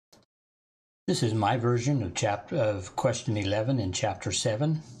This is my version of question 11 in chapter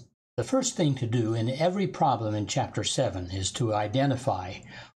 7. The first thing to do in every problem in chapter 7 is to identify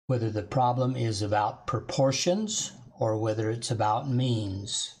whether the problem is about proportions or whether it's about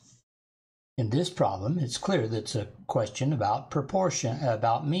means. In this problem, it's clear that it's a question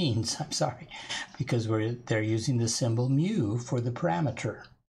about means, because they're using the symbol mu for the parameter.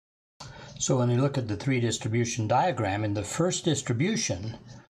 So when we look at the three distribution diagram, in the first distribution,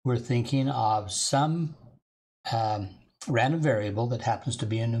 we're thinking of some random variable that happens to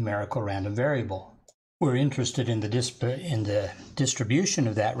be a numerical random variable. We're interested in the distribution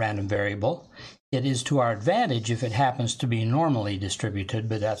of that random variable. It is to our advantage if it happens to be normally distributed,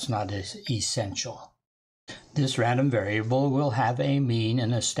 but that's not as essential. This random variable will have a mean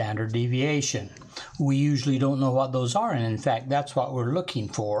and a standard deviation. We usually don't know what those are, and in fact, that's what we're looking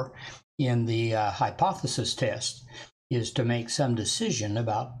for in the hypothesis test, is to make some decision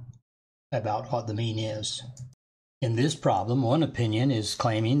about what the mean is. In this problem, one opinion is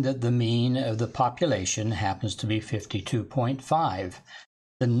claiming that the mean of the population happens to be 52.5.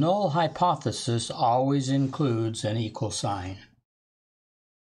 The null hypothesis always includes an equal sign.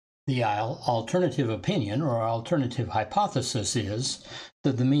 The alternative opinion or alternative hypothesis is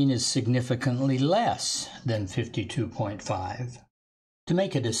that the mean is significantly less than 52.5. To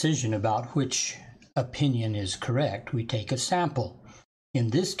make a decision about which opinion is correct, we take a sample. In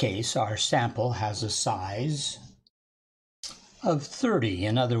this case, our sample has a size of 30.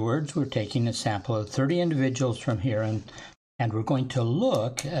 In other words, we're taking a sample of 30 individuals from here, and we're going to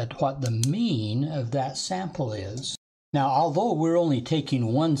look at what the mean of that sample is. Now, although we're only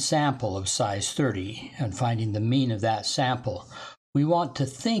taking one sample of size 30 and finding the mean of that sample, we want to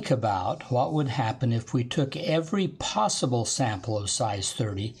think about what would happen if we took every possible sample of size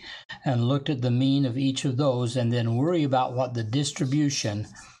 30 and looked at the mean of each of those, and then worry about what the distribution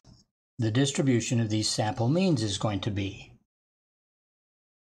of these sample means is going to be.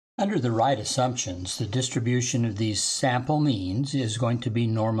 Under the right assumptions, the distribution of these sample means is going to be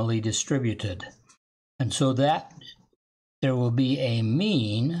normally distributed, and so that there will be a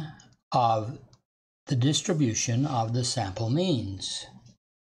mean of the distribution of the sample means.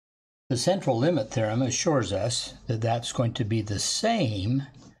 The central limit theorem assures us that that's going to be the same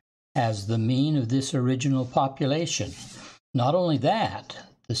as the mean of this original population. Not only that,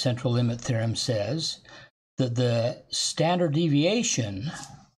 the central limit theorem says that the standard deviation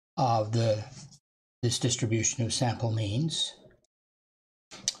of this distribution of sample means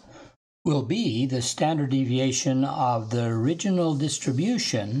will be the standard deviation of the original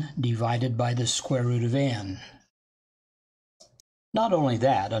distribution divided by the square root of n. Not only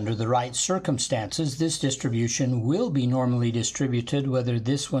that, under the right circumstances, this distribution will be normally distributed whether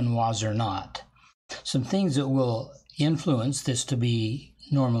this one was or not. Some things that will influence this to be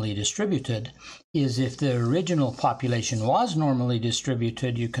normally distributed is if the original population was normally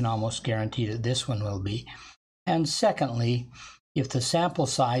distributed, you can almost guarantee that this one will be. And secondly, if the sample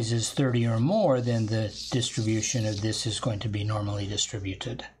size is 30 or more, then the distribution of this is going to be normally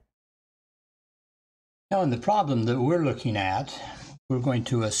distributed. Now, in the problem that we're looking at, we're going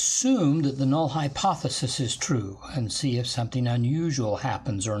to assume that the null hypothesis is true and see if something unusual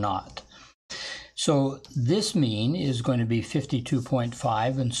happens or not. So this mean is going to be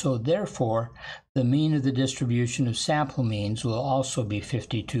 52.5, and so therefore the mean of the distribution of sample means will also be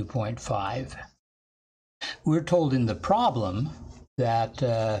 52.5. We're told in the problem that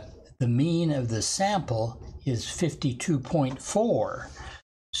the mean of the sample is 52.4,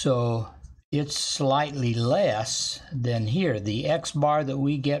 so it's slightly less than here. The x bar that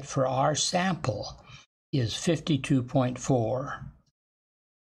we get for our sample is 52.4.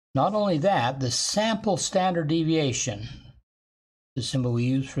 Not only that, the sample standard deviation, the symbol we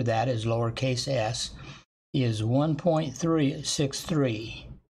use for that is lowercase s, is 1.363.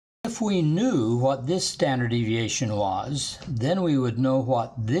 If we knew what this standard deviation was, then we would know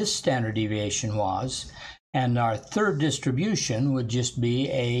what this standard deviation was, and our third distribution would just be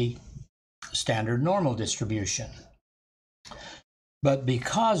a standard normal distribution. But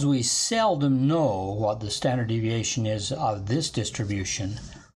because we seldom know what the standard deviation is of this distribution,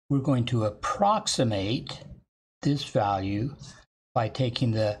 we're going to approximate this value by taking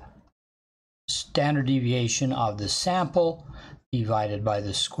the standard deviation of the sample divided by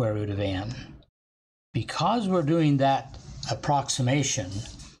the square root of n. Because we're doing that approximation,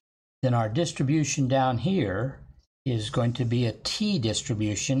 then our distribution down here is going to be a t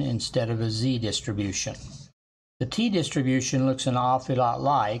distribution instead of a z distribution. The t distribution looks an awful lot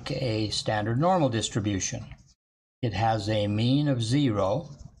like a standard normal distribution. It has a mean of 0.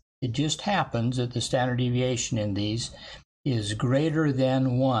 It just happens that the standard deviation in these is greater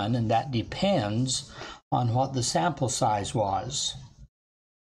than 1, and that depends on what the sample size was.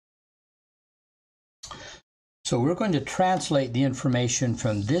 So we're going to translate the information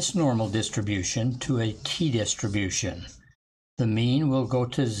from this normal distribution to a t-distribution. The mean will go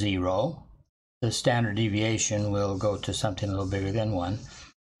to 0. The standard deviation will go to something a little bigger than 1.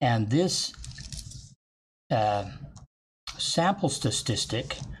 And this sample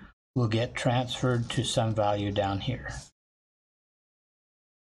statistic will get transferred to some value down here.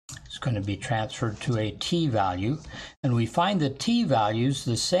 It's going to be transferred to a t-value, and we find the t-values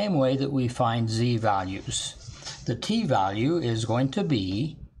the same way that we find z-values. The t-value is going to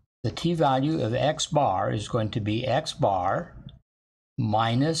be, the t-value of x bar is going to be x bar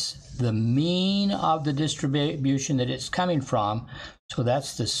minus the mean of the distribution that it's coming from, so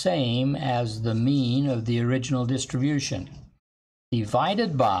that's the same as the mean of the original distribution,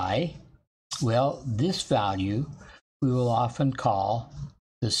 divided by, well, this value we will often call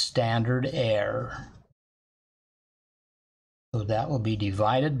the standard error. So that will be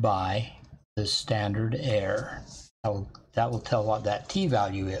divided by the standard error. That will tell what that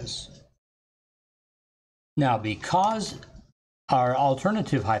t-value is. Now, because our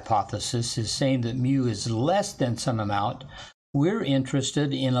alternative hypothesis is saying that mu is less than some amount, we're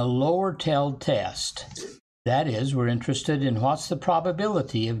interested in a lower-tailed test. That is, we're interested in what's the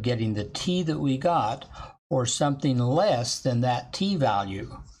probability of getting the t that we got or something less than that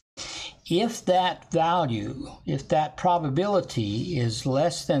t-value. If that value, if that probability is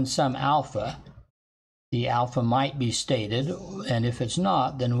less than some alpha, the alpha might be stated, and if it's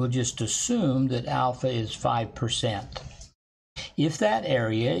not, then we'll just assume that alpha is 5%. If that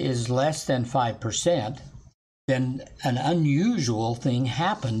area is less than 5%, then an unusual thing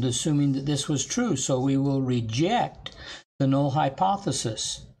happened, assuming that this was true, so we will reject the null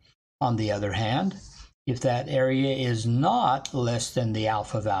hypothesis. On the other hand, if that area is not less than the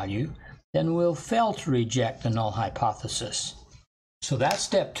alpha value, then we'll fail to reject the null hypothesis. So that's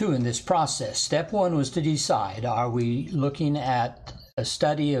step 2 in this process. Step 1 was to decide, are we looking at a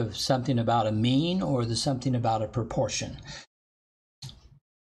study of something about a mean or something about a proportion?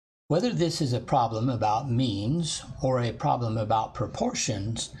 Whether this is a problem about means or a problem about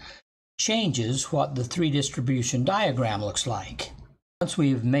proportions changes what the 3-distribution diagram looks like. Once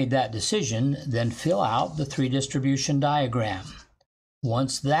we've made that decision, then fill out the 3-distribution diagram.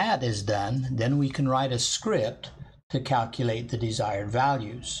 Once that is done, then we can write a script to calculate the desired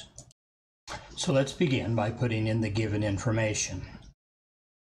values. So let's begin by putting in the given information.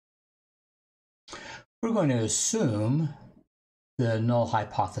 We're going to assume the null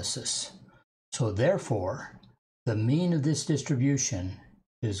hypothesis. So therefore, the mean of this distribution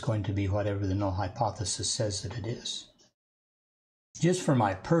is going to be whatever the null hypothesis says that it is. Just for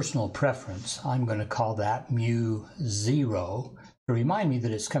my personal preference, I'm going to call that mu 0 to remind me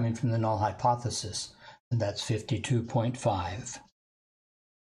that it's coming from the null hypothesis, and that's 52.5.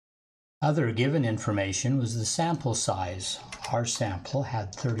 Other given information was the sample size. Our sample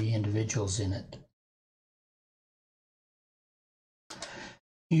had 30 individuals in it.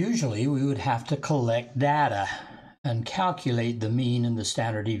 Usually we would have to collect data and calculate the mean and the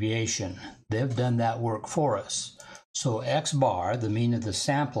standard deviation. They've done that work for us. So x bar, the mean of the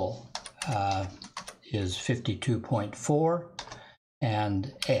sample, is 52.4,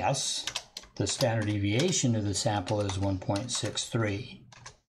 and s, the standard deviation of the sample, is 1.63.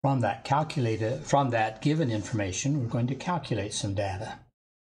 From that given information, we're going to calculate some data.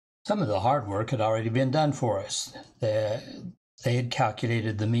 Some of the hard work had already been done for us. They had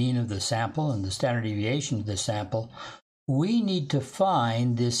calculated the mean of the sample and the standard deviation of the sample. We need to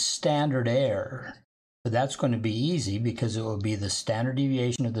find this standard error. But that's going to be easy because it will be the standard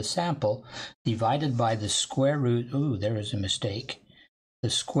deviation of the sample divided by the square root, there is a mistake,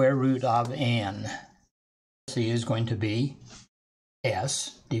 the square root of n. C is going to be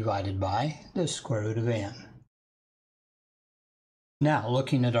s divided by the square root of n. Now,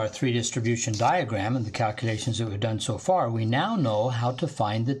 looking at our 3-distribution diagram and the calculations that we've done so far, we now know how to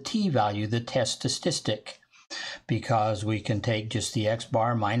find the t-value, the test statistic, because we can take just the x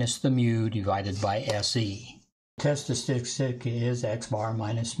bar minus the mu divided by SE. The test statistic is x bar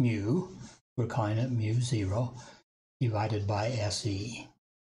minus mu, we're calling it mu 0, divided by SE.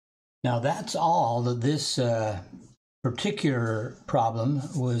 Now that's all that this particular problem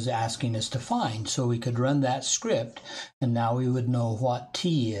was asking us to find, so we could run that script and now we would know what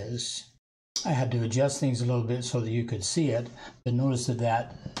t is. I had to adjust things a little bit so that you could see it, but notice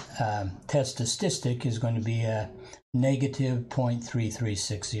that test statistic is going to be a negative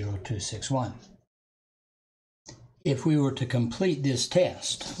 0.3360261. If we were to complete this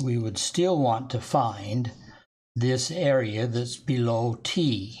test, we would still want to find this area that's below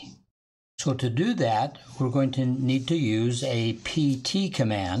T. So to do that, we're going to need to use a PT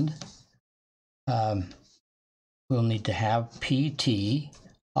command. We'll need to have PT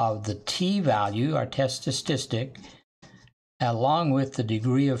of the T value, our test statistic, along with the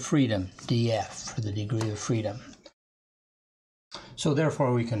degree of freedom, df, for the degree of freedom. So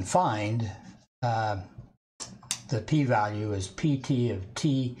therefore we can find the p-value is pt of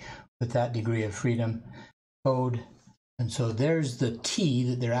t with that degree of freedom code. And so there's the t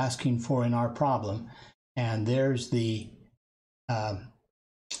that they're asking for in our problem, and there's the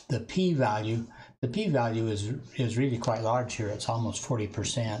p-value. The p-value is really quite large here. It's almost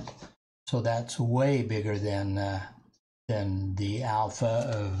 40%. So that's way bigger than the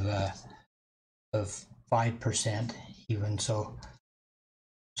alpha of 5% even. So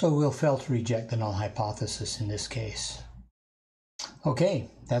we'll fail to reject the null hypothesis in this case. Okay,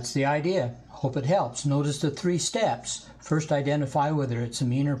 that's the idea. Hope it helps. Notice the 3 steps. First, identify whether it's a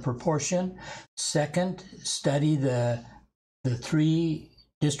mean or proportion. Second, study the 3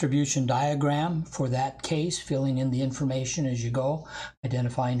 distribution diagram for that case, filling in the information as you go,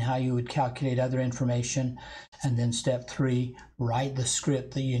 identifying how you would calculate other information. And then step 3, write the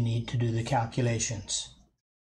script that you need to do the calculations.